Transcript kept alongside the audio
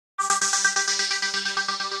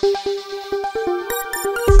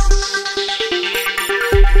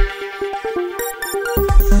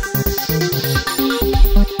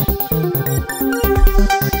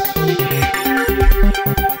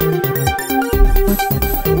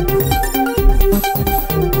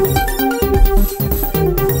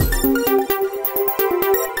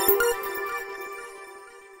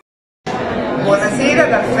Buonasera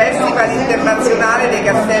dal Festival Internazionale dei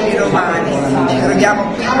Castelli Romani. Ci troviamo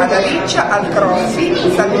qui ad Ariccia, al Croffi.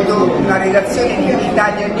 Saluto la redazione di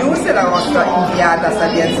Italia News e la vostra inviata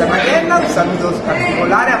Sapienza Maghenna. Un saluto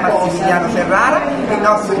particolare a Massimiliano Ferrara, il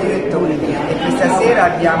nostro direttore. E questa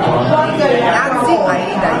sera abbiamo Ricky Tognazzi,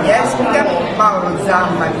 Aida Jespica, Mauro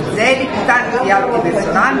Zamma, Zeli, tanti altri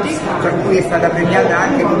personaggi, tra cui è stata premiata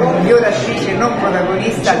anche come miglior attrice non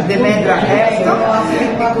protagonista Demetra Erto.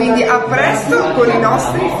 E quindi a presto con i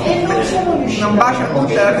nostri film. Un bacio a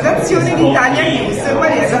tutta la redazione di Italia News,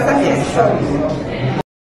 Maria Sapienza.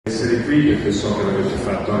 Essere qui perché so che l'avete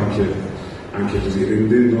fatto anche così,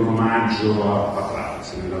 rendendo un omaggio a papà,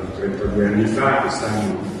 se ne è dato 32 anni fa,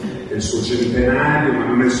 quest'anno è il suo centenario, ma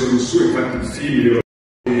non è solo il suo, infatti il figlio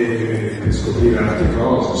per scoprire altre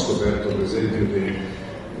cose. Ho scoperto per esempio che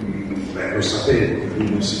lo sapevo che lui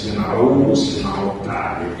non si chiamava Ugo, si chiamava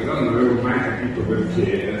Ottavio, però non avevo mai capito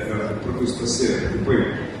perché, proprio stasera, perché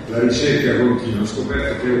poi la ricerca continua, ho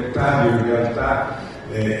scoperto che Ottavio in realtà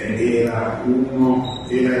era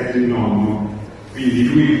il nonno,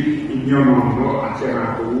 quindi lui, il mio nonno, ha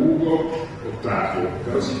chiamato Ugo Ottavio,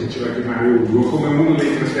 però si faceva chiamare Ugo come uno dei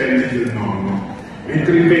fratelli del nonno.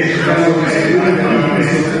 Mentre invece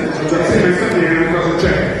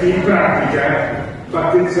in pratica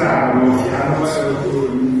battezzavano, hanno fatto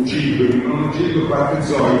un Gildo, il nonno Gildo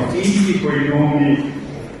battezzò i figli con i nomi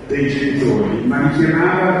dei genitori, ma li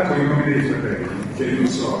chiamava con i nomi dei fratelli, che non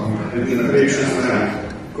so,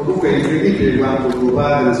 comunque è incredibile quanto tuo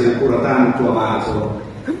padre sia ancora tanto amato.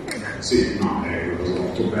 Sì, no, è una cosa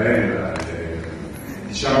molto bella.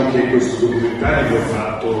 Diciamo che questo documentario l'ho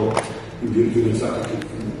fatto in virtù del fatto che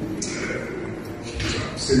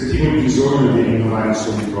sentivo il bisogno di rinnovare il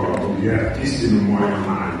suo ricordo. Gli artisti non muoiono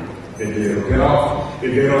mai, è vero, però è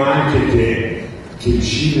vero anche che il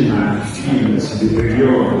cinema, il film si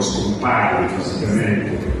deteriora, scompare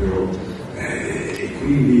fisicamente proprio, e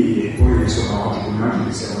quindi poi insomma oggi come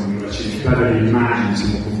oggi siamo nella civiltà delle immagini,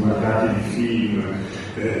 siamo bombardati di film,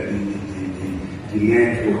 di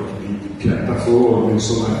network, di piattaforme,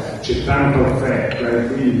 insomma c'è tanta offerta e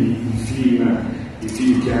quindi i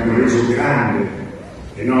film che hanno reso grande,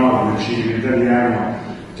 enorme il cinema italiano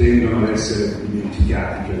tendono ad essere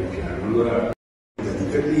dimenticati piano piano. Allora di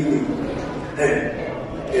Fellini è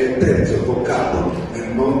il terzo vocabolo nel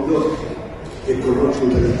mondo che conosce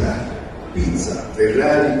l'Italia: pizza,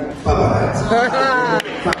 Ferrari, paparazzi.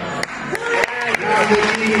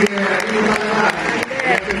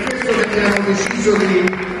 Per questo che abbiamo deciso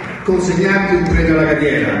di consegnarti un premio alla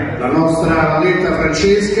carriera, la nostra Valletta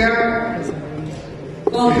Francesca.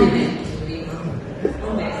 Complimenti.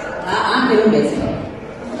 Anche un beso.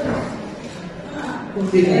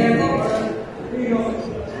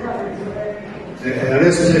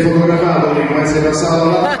 Adesso sei fotografato, come sei passato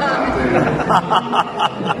dalla parte.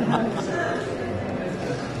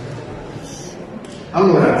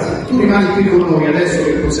 Allora, tu rimani qui con noi adesso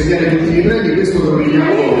per consegnare tutti i premi, questo lo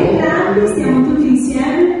vediamo dopo. Stiamo tutti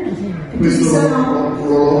insieme. Questo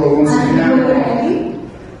lo consegniamo.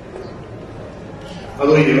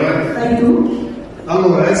 Vado io, Vai tu.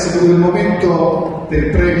 Allora, adesso è il momento del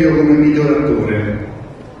premio come miglior attore.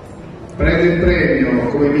 Prende il premio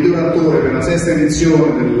come miglior attore per la sesta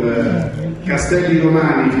edizione del Castelli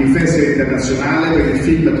Romani Film Festival Internazionale per il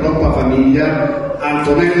film Troppa Famiglia,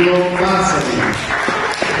 Antonello Fassari.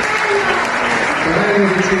 Antonello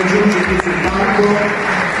che ci raggiunge qui sul palco.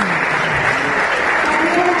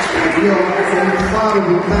 Io ho un faro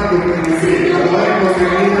buttato per il film,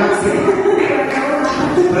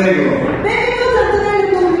 prego.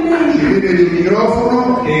 Ci vede il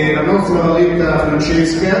microfono e la nostra Valletta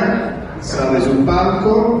Francesca sale sul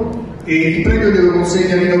palco e il premio glielo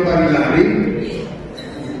consegna Rino Barillari.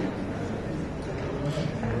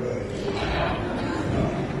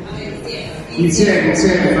 Insieme,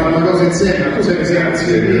 fa una cosa insieme, ma tu sei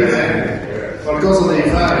insieme, qualcosa devi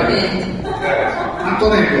fare.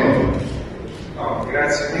 Antonello. No,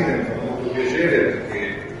 grazie mille, mi fa molto piacere perché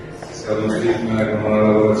è stato un film con una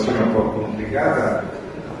lavorazione un po' complicata,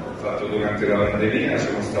 fatto durante la pandemia,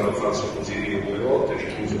 sono stato falso positivo 2 volte,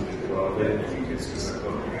 chiuso dentro la pelle finché si sta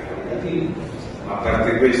accorto che era negativo, ma a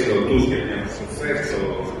parte questo tutti abbiamo sofferto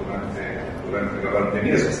durante la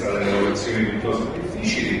pandemia, sono state lavorazioni piuttosto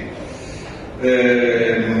difficili.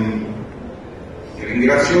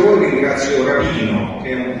 ringrazio voi, ringrazio Ravino, che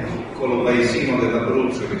è un piccolo paesino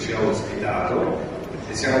dell'Abruzzo che ci ha ospitato,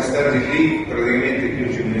 e siamo stati lì praticamente più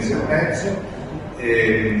di un mese e mezzo.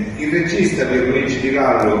 Il regista Pierluigi Di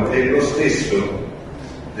Vallo è lo stesso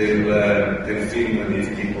del film di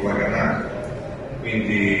Pippo Franco,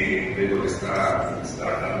 quindi vedo che sta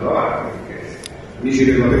andando avanti, perché amici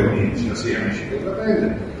della provincia, sì, amici della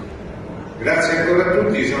pelle. Grazie ancora a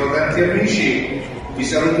tutti, sono tanti amici, vi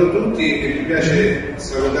saluto tutti e mi piace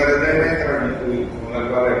salutare Demetra, con la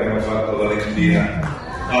quale abbiamo fatto Valentina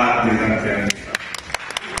tanti anni fa.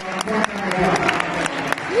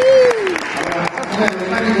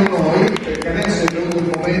 Rimani con noi, perché adesso è venuto il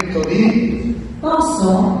momento di...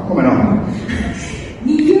 Posso? Come no?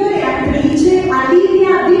 Migliore attrice a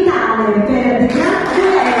Lidia Vitale per Grand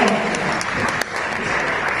Bolero.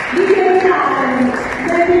 Lidia Vitale,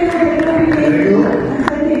 premio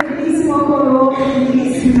per il bellissimo colore,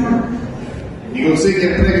 bellissima. Mi consegna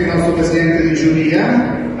il premio il nostro presidente di giuria,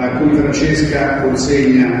 a cui Francesca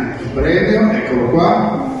consegna il premio, eccolo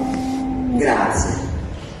qua.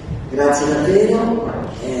 Grazie davvero,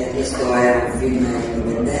 questo è un film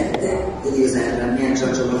indipendente, io dico sempre, la mia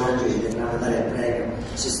Giorgio Coraggio ci dovrà dare il premio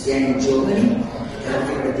Sostieni i giovani, è un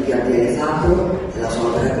film di Gabriele Fabro, è la sua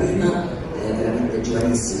opera prima, è veramente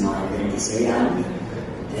giovanissimo, ha 26 anni,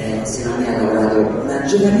 insieme a me ha lavorato una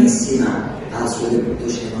giovanissima al suo debutto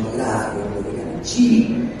cinematografico, quello di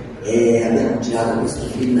Camincini, e abbiamo girato questo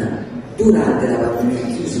film durante la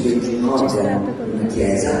pandemia, chiusi 21 notti in una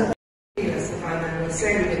chiesa.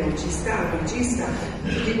 Serie non ci sta, il regista,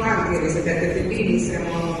 tutti quanti, Elisabetta Fellini,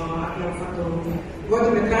 abbiamo fatto un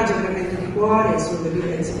cortometraggio veramente di cuore sulle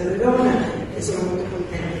violenze delle donne e sono molto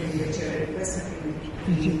contenta di ricevere questa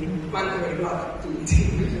quanto mi riguarda tutti.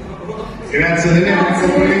 Grazie a te,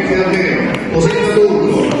 complimenti davvero. Ho sentito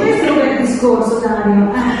tutto. Questo è un bel discorso,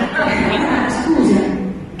 Dario. Scusa.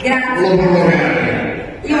 Grazie.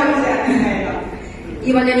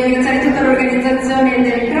 Io voglio ringraziare tutta l'organizzazione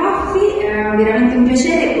del Croffi, è veramente un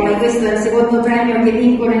piacere, poi questo è il secondo premio che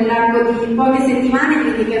vinco nell'arco di poche settimane,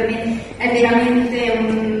 quindi per me è veramente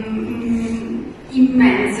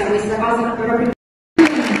immensa questa cosa, proprio.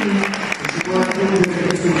 Si può aggiungere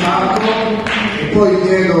questo palco e poi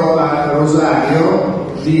chiedo a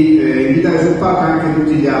Rosario di invitare sul palco anche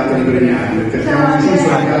tutti gli altri premiati, perché abbiamo deciso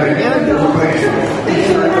di dare un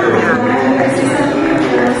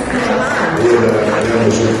Abbiamo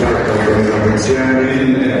soltanto Antonello Fassari,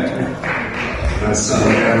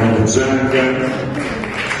 Massimiliano Musanca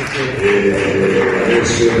e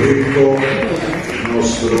adesso Enrico, il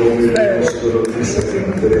nostro artista che è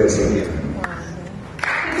Andrea Fabiani.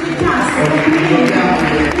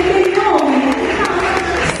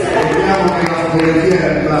 Ricordiamo che la fotografia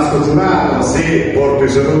è Blasco Giurato. Sì, porto i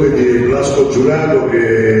saluti di Blasco Giurato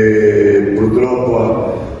che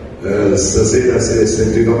purtroppo stasera si è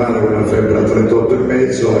sentito male con una febbre a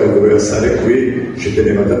 38,5 e doveva stare qui, ci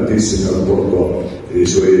teneva tantissimo, portò i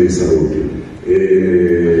suoi saluti.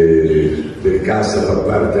 Per casa fa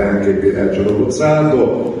parte anche il Villaggio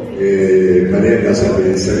Lopozzato e Maria Rosaria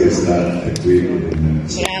Omaggio che sta qui.